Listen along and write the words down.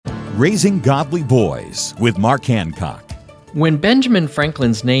Raising Godly Boys with Mark Hancock. When Benjamin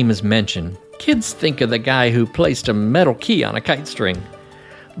Franklin's name is mentioned, kids think of the guy who placed a metal key on a kite string.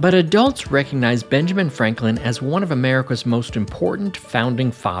 But adults recognize Benjamin Franklin as one of America's most important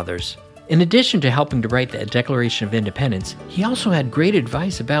founding fathers. In addition to helping to write the Declaration of Independence, he also had great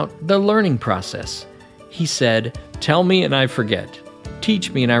advice about the learning process. He said, "Tell me and I forget.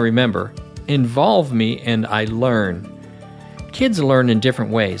 Teach me and I remember. Involve me and I learn." Kids learn in different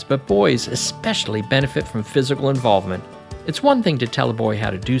ways, but boys especially benefit from physical involvement. It's one thing to tell a boy how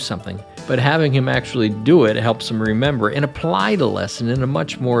to do something, but having him actually do it helps him remember and apply the lesson in a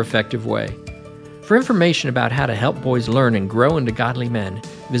much more effective way. For information about how to help boys learn and grow into godly men,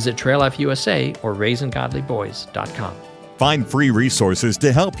 visit Trail Life USA or RaisingGodlyBoys.com. Find free resources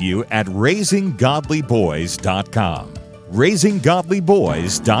to help you at RaisingGodlyBoys.com.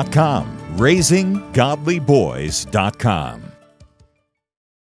 RaisingGodlyBoys.com. RaisingGodlyBoys.com.